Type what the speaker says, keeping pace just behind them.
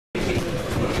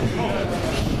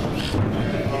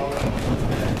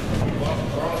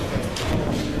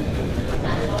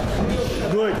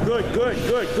Good, good,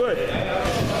 good, good.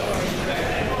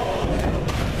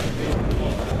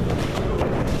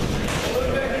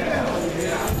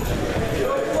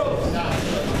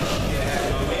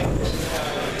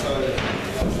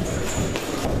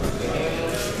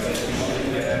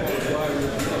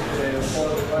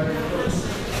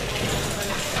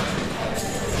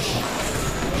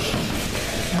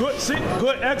 Good, see,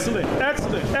 good, excellent,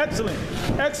 excellent, excellent,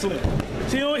 excellent.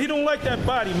 See, he don't like that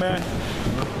body, man.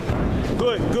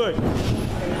 Good, good.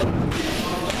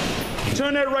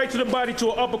 Turn that right to the body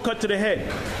to an uppercut to the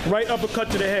head. Right uppercut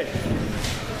to the head.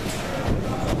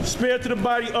 Spear to the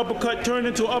body, uppercut, turn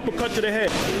into an uppercut to the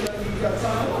head.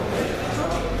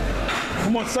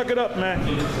 Come on, suck it up, man.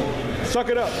 Suck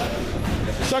it up.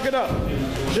 Suck it up.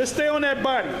 Just stay on that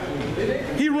body.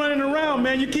 He running around,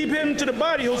 man. You keep hitting to the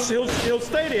body, he'll stay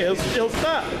there. He'll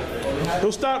stop.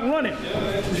 He'll stop running.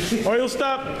 Or he'll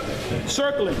stop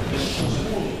circling.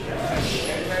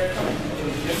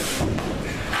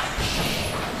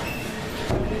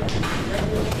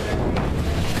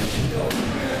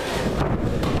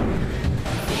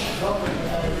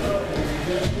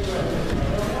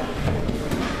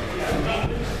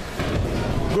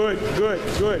 Good, good,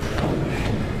 good.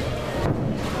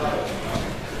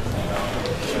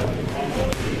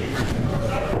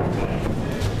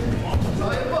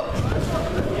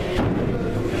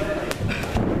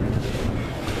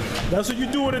 That's what you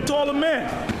do with a taller man.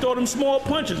 Throw them small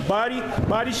punches, body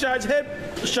shots, head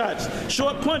shots,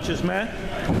 short punches, man.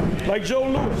 Like Joe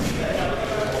Louis.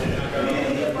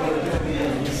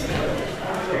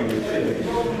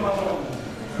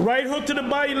 Right hook to the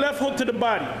body, left hook to the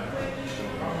body.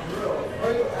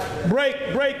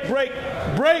 Break, break, break,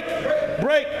 break,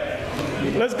 break.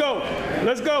 Let's go,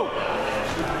 let's go,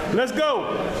 let's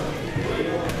go.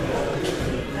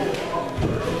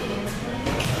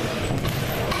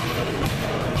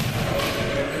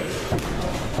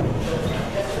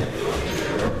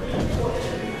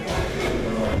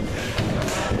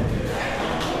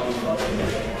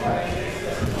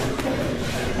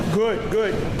 Good,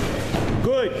 good.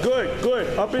 Good, good,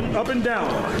 good. Up and down.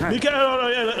 Give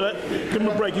him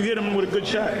a break. You hit him with a good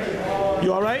shot.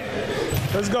 You all right?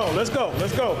 Let's go, let's go,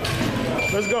 let's go.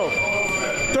 Let's go.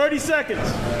 30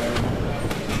 seconds.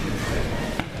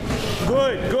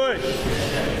 Good, good.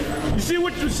 You see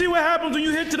what happens when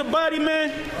you hit to the body,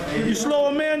 man? You slow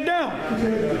a man down.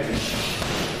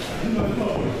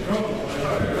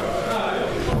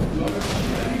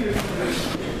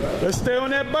 Let's stay on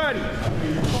that body.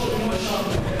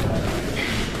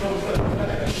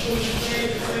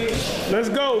 Let's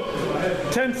go.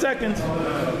 10 seconds.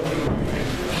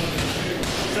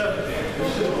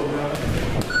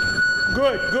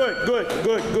 Good, good, good,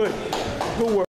 good, good. Good work.